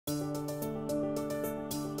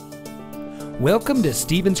Welcome to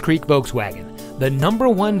Stevens Creek Volkswagen, the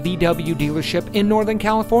 #1 VW dealership in Northern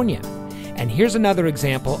California. And here's another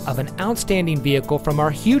example of an outstanding vehicle from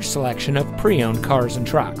our huge selection of pre-owned cars and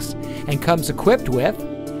trucks, and comes equipped with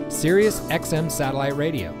Sirius XM satellite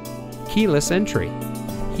radio, keyless entry,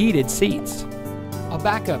 heated seats, a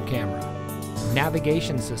backup camera,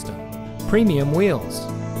 navigation system, premium wheels,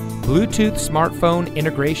 Bluetooth smartphone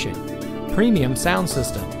integration, premium sound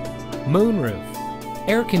system, moonroof,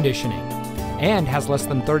 air conditioning, and has less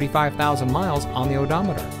than 35,000 miles on the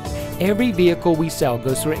odometer. Every vehicle we sell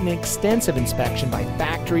goes through an extensive inspection by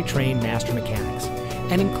factory-trained master mechanics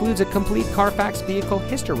and includes a complete Carfax vehicle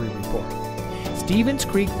history report. Stevens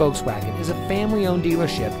Creek Volkswagen is a family-owned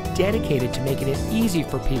dealership dedicated to making it easy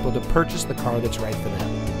for people to purchase the car that's right for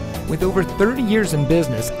them. With over 30 years in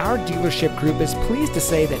business, our dealership group is pleased to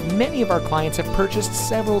say that many of our clients have purchased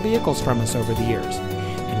several vehicles from us over the years.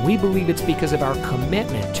 And we believe it's because of our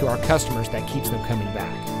commitment to our customers that keeps them coming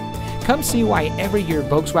back. Come see why every year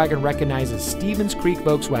Volkswagen recognizes Stevens Creek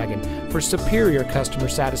Volkswagen for superior customer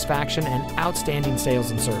satisfaction and outstanding sales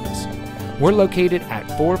and service. We're located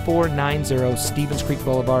at 4490 Stevens Creek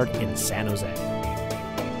Boulevard in San Jose.